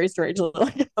looks very strangely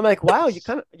like. I'm like, "Wow, you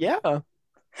kind of yeah."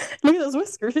 Look at those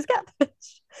whiskers. She's got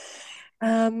fish.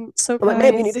 So I'm like,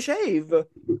 "Man, you need to shave.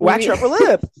 Wax your upper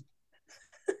lip."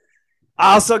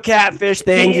 Also, catfish.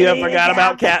 Thank you. I forgot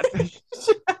about catfish.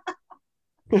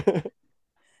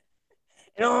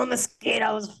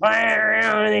 Mosquitoes flying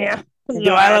around in here.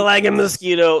 Do I look like a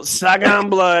mosquito? Sucking on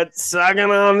blood, sucking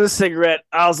on the cigarette,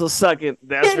 also sucking.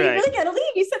 That's Yeah, you right. really gotta leave.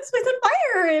 You set space on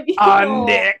fire. If you On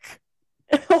dick.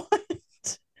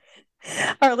 What?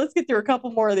 All right, let's get through a couple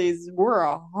more of these. We're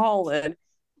a hauling.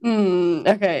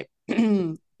 Okay.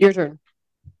 Your turn.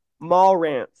 Mall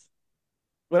rants.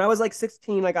 When I was like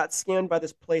 16, I got scammed by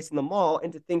this place in the mall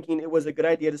into thinking it was a good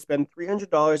idea to spend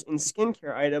 $300 in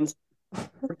skincare items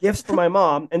for gifts for my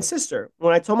mom and sister.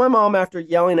 When I told my mom after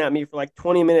yelling at me for like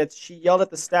 20 minutes, she yelled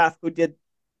at the staff who did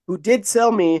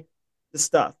sell me the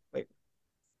stuff. Wait,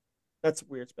 that's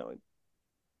weird spelling.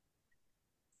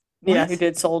 Yeah, What? who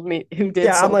did sold me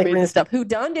the stuff. Who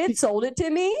done did sold it to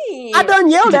me. I done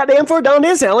yelled at them for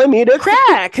done selling me the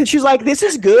crack. And she's like, this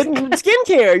is good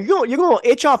skincare. You're gonna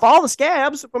itch off all the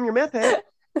scabs from your meth head.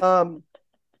 So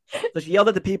she yelled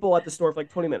at the people at the store for like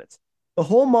 20 minutes. The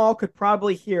whole mall could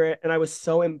probably hear it, and I was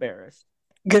so embarrassed.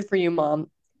 Good for you, Mom.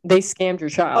 They scammed your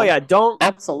child. Oh yeah, don't let them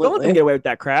Absolutely. get away with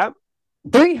that crap.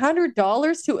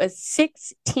 $300 to a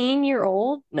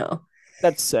 16-year-old? No.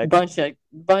 That's sick. Bunch of Say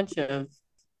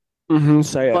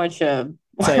it. bunch of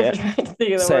Say it. I'm trying to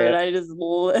think of the Say word. it. I just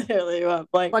literally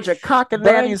went blank. Bunch of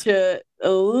cockanaddies. Bunch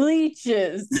of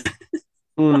leeches.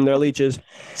 They're leeches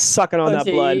sucking on Bunch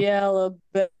that of blood. yellow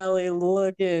belly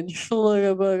looking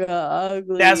schlugga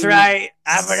ugly. That's right.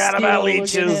 I forgot about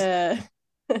steel-looking leeches.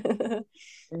 head.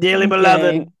 Dearly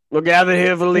beloved, we're gathered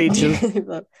here for leeches.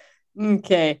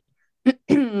 Okay.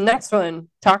 Next one.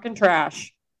 Talking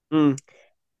trash. Mm.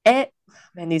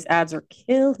 Man, these ads are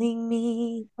killing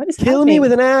me. What is Kill me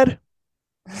with an ad.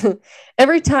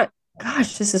 Every time,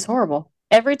 gosh, this is horrible.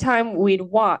 Every time we'd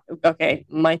watch, okay,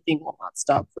 my thing will not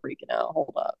stop freaking out.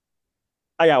 Hold up.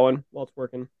 I got one while it's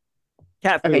working.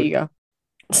 Cat food. Okay, you go. Okay,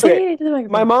 Say it to the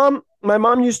microphone. My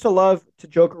mom used to love to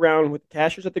joke around with the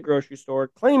cashiers at the grocery store,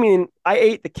 claiming I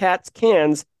ate the cat's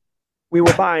cans we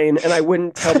were buying and I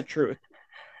wouldn't tell the truth.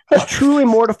 A truly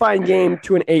mortifying game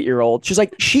to an 8-year-old. She's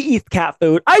like, she eats cat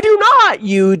food. I do not.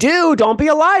 You do. Don't be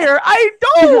a liar. I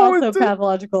She's don't. also a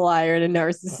pathological liar and a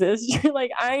narcissist. You're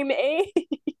like, I'm a.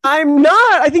 I'm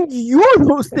not. I think you're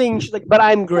those things. She's like, but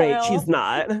I'm great. Well. She's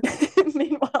not.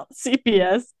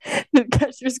 CPS. The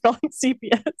cashier's calling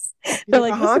CPS. They're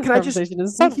like, this can I conversation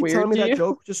is so keep weird. telling me that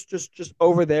joke just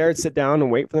over there and sit down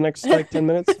and wait for the next like 10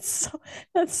 minutes?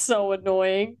 That's so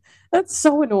annoying. That's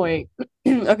so annoying.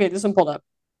 Okay, this one pulled up.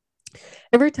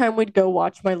 Every time we'd go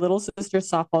watch my little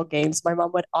sister's softball games, my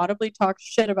mom would audibly talk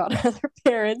shit about other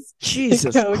parents,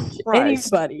 Jesus the coach,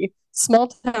 Christ. anybody. Small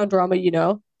town drama, you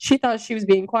know. She thought she was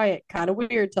being quiet. Kind of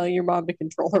weird telling your mom to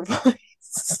control her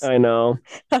voice. I know.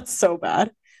 That's so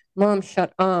bad. Mom,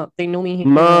 shut up. They know me.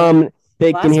 Mom,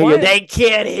 they can Last hear one. you. They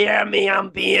can't hear me. I'm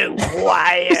being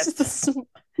quiet.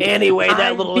 Anyway,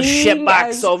 that little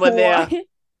shitbox over there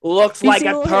looks like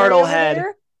a turtle head.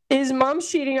 There? His mom's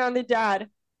cheating on the dad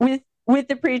with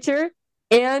the preacher,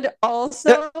 and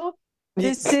also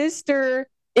the sister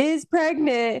is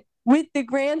pregnant with the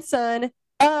grandson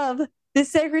of the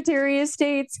Secretary of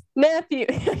State's nephew.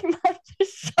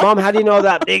 Mom, how do you know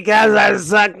that? Because I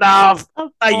sucked off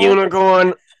a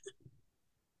unicorn.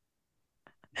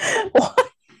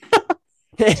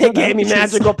 It gave me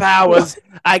magical powers.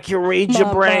 I can read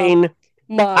your brain.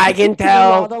 Mom, I can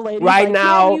tell right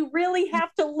now. You really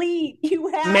have to leave. You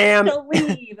have to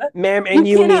leave. Ma'am, and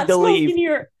you need to leave.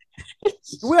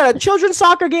 We're at a children's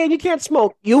soccer game. You can't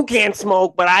smoke. You can't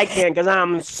smoke, but I can because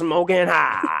I'm smoking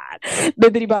hot.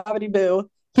 Bibbidi bobbidi boo.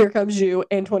 Here comes you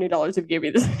and $20 if you give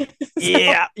me this.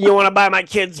 Yeah, you want to buy my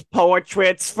kids'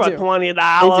 portraits for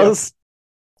 $20?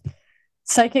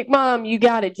 Psychic mom, you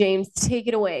got it, James. Take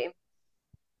it away.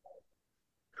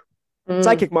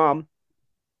 Psychic mom.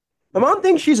 My mom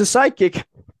thinks she's a psychic.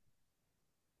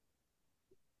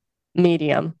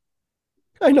 Medium.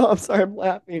 I know, I'm sorry, I'm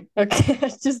laughing. Okay, I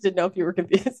just didn't know if you were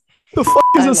confused. The fuck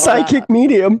is a psychic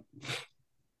medium?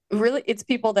 Really, it's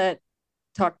people that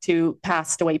talk to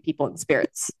passed away people and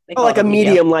spirits. Oh, like a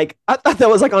medium. Like, I thought that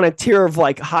was like on a tier of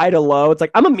like high to low. It's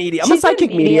like, I'm a medium. I'm a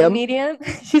psychic medium.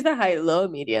 She's a high-low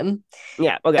medium.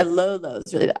 Yeah, okay. A low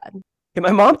is really bad. Okay,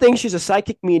 my mom thinks she's a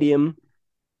psychic medium.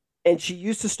 And she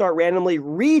used to start randomly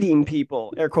reading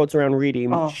people, air quotes around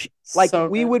reading. Oh,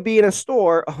 we would be in a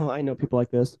store. Oh, I know people like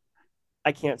this.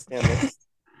 I can't stand this.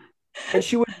 And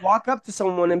she would walk up to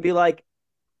someone and be like,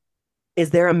 is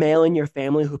there a male in your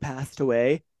family who passed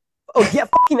away? Oh, yeah,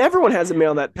 fucking everyone has a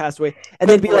male that passed away. And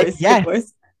they'd be like, yeah,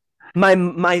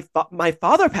 my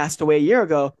father passed away a year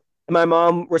ago. And my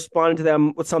mom responded to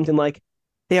them with something like,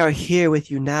 they are here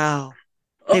with you now.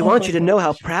 They want you to know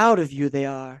how proud of you they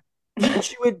are. And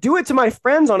she would do it to my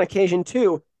friends on occasion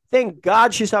too. Thank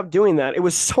God she stopped doing that. It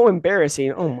was so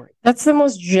embarrassing. Oh my! That's the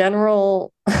most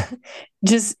general,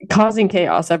 just causing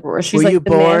chaos everywhere. She's like, the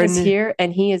man is here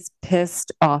and he is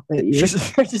pissed off at you.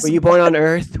 Were you born on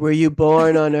Earth? Were you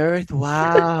born on Earth?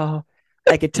 Wow!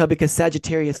 I could tell because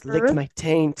Sagittarius licked my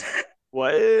taint.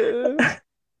 What?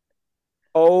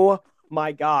 Oh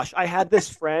my gosh! I had this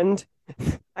friend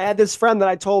that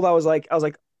I told I was like.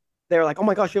 They were like, oh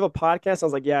my gosh, you have a podcast? I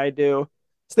was like, yeah, I do.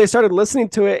 So they started listening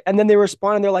to it, and then they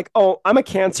responded. They're like, oh, I'm a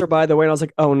Cancer, by the way. And I was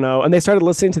like, oh no. And they started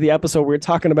listening to the episode. We were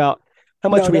talking about how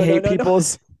much we hate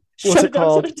people's. What's it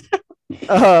called?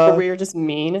 Where you're just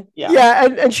mean. Yeah. Yeah.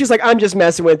 And she's like, I'm just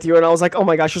messing with you. And I was like, oh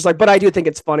my gosh. She's like, but I do think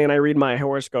it's funny, and I read my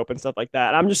horoscope and stuff like that.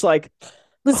 And I'm just like,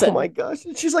 listen. Oh my gosh.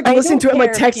 And she's like listening to it and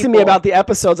like texting me about the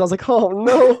episodes. I was like, oh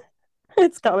no.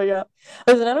 It's coming up.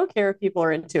 Listen, I don't care if people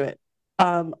are into it.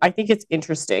 I think it's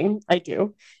interesting. I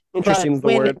do. Interesting is the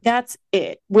word. That's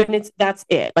it. That's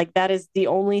it. Like that is the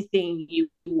only thing you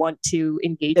want to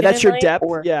engage in. That's your depth.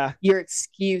 Or your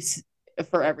excuse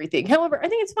for everything. However, I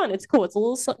think it's fun. It's cool. It's a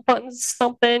little fun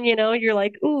something, you know, you're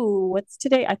like, ooh, what's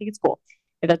today? I think it's cool.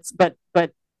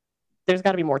 But there's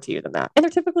got to be more to you than that. And there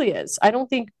typically is. I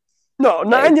don't think. No,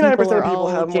 99% of people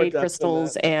have more jade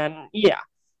crystals and yeah.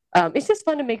 It's just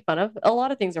fun to make fun of. A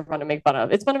lot of things are fun to make fun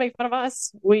of. It's fun to make fun of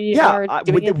us.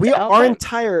 Our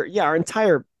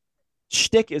entire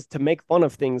shtick is to make fun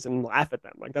of things and laugh at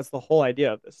them. Like that's the whole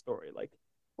idea of this story. Like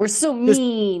we're so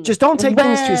mean. Just don't take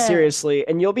things too seriously,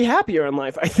 and you'll be happier in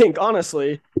life. I think,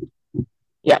 honestly.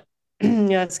 Yep.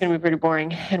 Yeah, it's gonna be pretty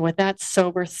boring. And with that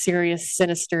sober, serious,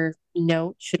 sinister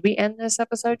note, should we end this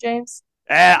episode, James?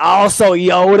 Also,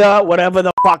 Yoda, whatever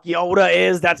the fuck Yoda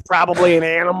is, that's probably an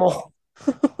animal.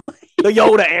 The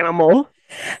Yoda animal.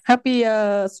 Happy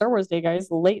Star Wars Day, guys.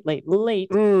 Late. May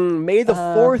the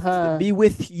 4th be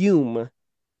with you.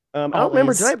 I don't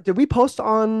remember. Did we post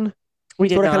on? We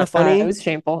did not. Kind of funny. It was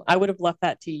shameful. I would have left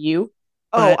that to you.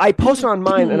 Oh, I posted on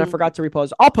mine and I forgot to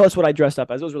repost. I'll post what I dressed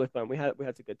up as. It was really fun. We had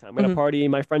a good time. We had a party.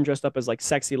 My friend dressed up as like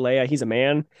sexy Leia. He's a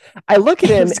man. I look at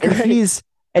him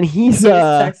and he's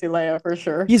sexy Leia for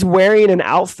sure. He's wearing an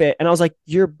outfit, and I was like,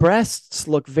 "Your breasts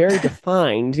look very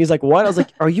defined." He's like, "What?" I was like,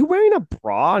 "Are you wearing a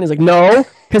bra?" And he's like, "No,"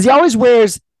 because he always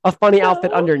wears a funny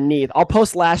outfit underneath. I'll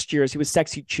post last year's. He was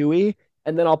sexy Chewy,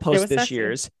 and then I'll post this sexy.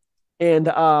 year's.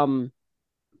 And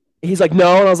he's like,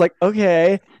 no, and I was like,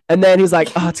 okay. And then he's like,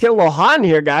 oh, it's getting a little hot in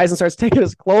here, guys, and starts taking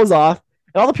his clothes off.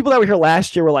 And all the people that were here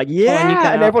last year were like,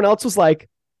 yeah, and everyone else was like,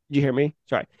 did you hear me?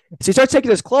 Sorry. So he starts taking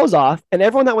his clothes off, and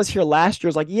everyone that was here last year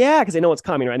was like, yeah, because they know what's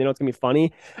coming, right? They know it's gonna be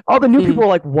funny. All the new people were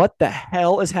like, what the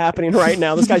hell is happening right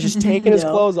now? This guy's just taking his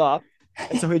clothes off.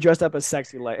 And so he dressed up as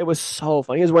sexy Leia. It was so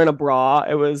funny. He was wearing a bra.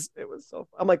 It was so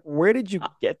I'm like, where did you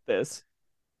get this?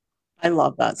 I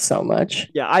love that so much.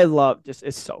 Yeah, I love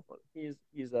it's so funny.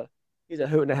 He's a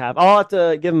hoot and a half.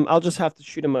 I'll just have to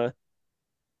shoot him a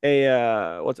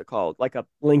what's it called? Like a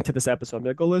link to this episode. I'm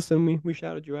like, go listen, we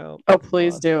shouted you out. Oh,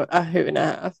 please do. A hoot and a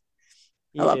half.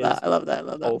 I love that. I love that.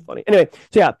 So funny. Anyway,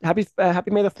 so yeah, happy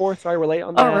May the 4th. Sorry, we're late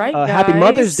on that. All right, happy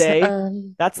Mother's Day.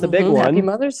 That's the big one. Happy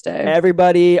Mother's Day.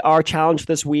 Everybody, our challenge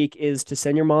this week is to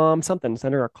send your mom something.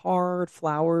 Send her a card,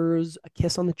 flowers, a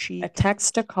kiss on the cheek, a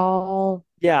text, a call.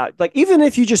 Yeah, like even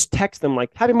if you just text them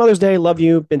like Happy Mother's Day, love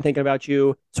you, been thinking about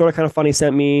you. Sort of kind of funny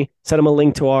sent them a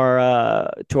link to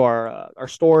our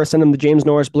store, send them the James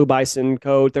Norris Blue Bison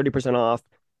code 30% off.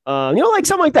 Like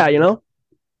something like that,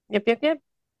 Yep.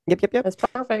 That's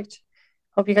perfect.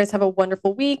 Hope you guys have a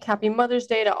wonderful week. Happy Mother's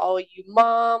Day to all you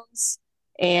moms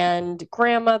and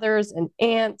grandmothers and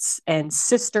aunts and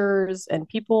sisters and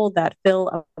people that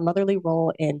fill a motherly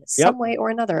role in some way or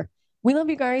another. We love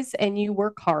you guys and you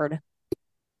work hard.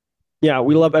 Yeah,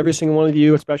 we love every single one of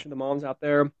you, especially the moms out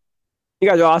there. You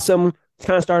guys are awesome. It's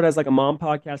kind of started as like a mom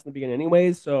podcast in the beginning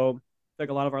anyways, so like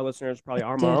a lot of our listeners probably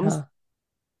are moms.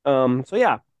 So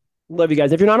yeah, love you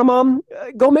guys. If you're not a mom,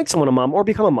 go make someone a mom or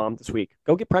become a mom this week.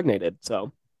 Go get pregnated.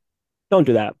 So don't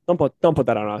do that. Don't put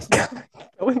that on us.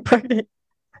 Go impregnate.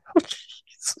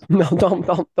 No,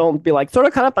 don't be like, sort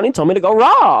of kind of funny told me to go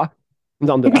raw.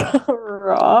 Don't do that.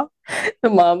 Raw. The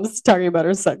mom's talking about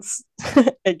her sex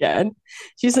again.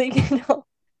 She's like,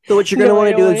 So what you're going to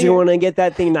want to do is you want to get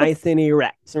that thing nice and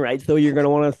erect, right? So you're going to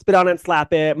want to spit on it,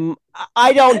 slap it.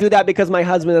 I don't do that because my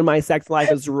husband and my sex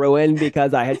life is ruined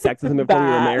because I had sex with him before we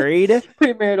were married.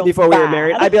 Premarital we were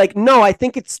married. I'd be like, no, I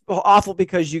think it's awful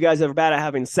because you guys are bad at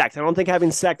having sex. I don't think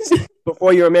having sex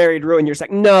before you were married ruined your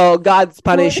sex. No, God's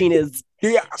punishing is...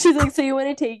 Yeah. She's like, so you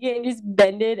want to take it and just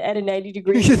bend it at a 90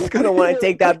 degrees? You're just going to want to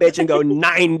take that bitch and go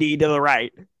 90 to the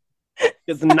right.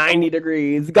 Just 90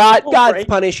 degrees. God's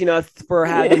punishing us for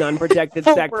having unprotected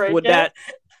sex with that.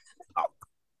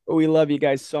 We love you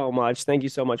guys so much. Thank you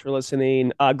so much for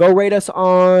listening. Go rate us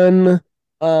on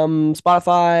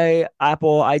Spotify,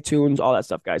 Apple, iTunes, all that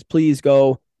stuff, guys. Please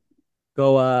go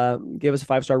give us a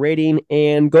 5-star rating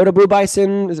and go to Blue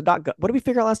Bison. Is it what did we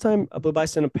figure out last time? Blue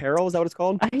Bison Apparel, is that what it's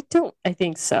called? I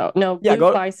think so. No,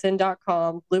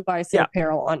 bluebison.com, Blue Bison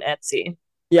Apparel on Etsy.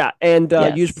 Yeah, and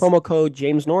use promo code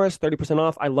James Norris, 30%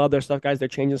 off. I love their stuff, guys. They're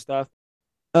changing stuff.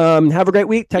 Have a great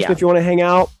week. Text me if you want to hang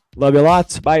out. Love you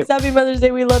lots. Bye. Happy Mother's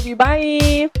Day. We love you.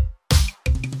 Bye.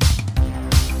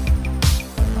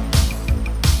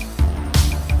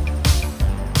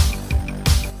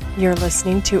 You're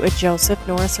listening to a Joseph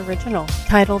Norris original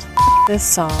titled This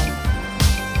Song.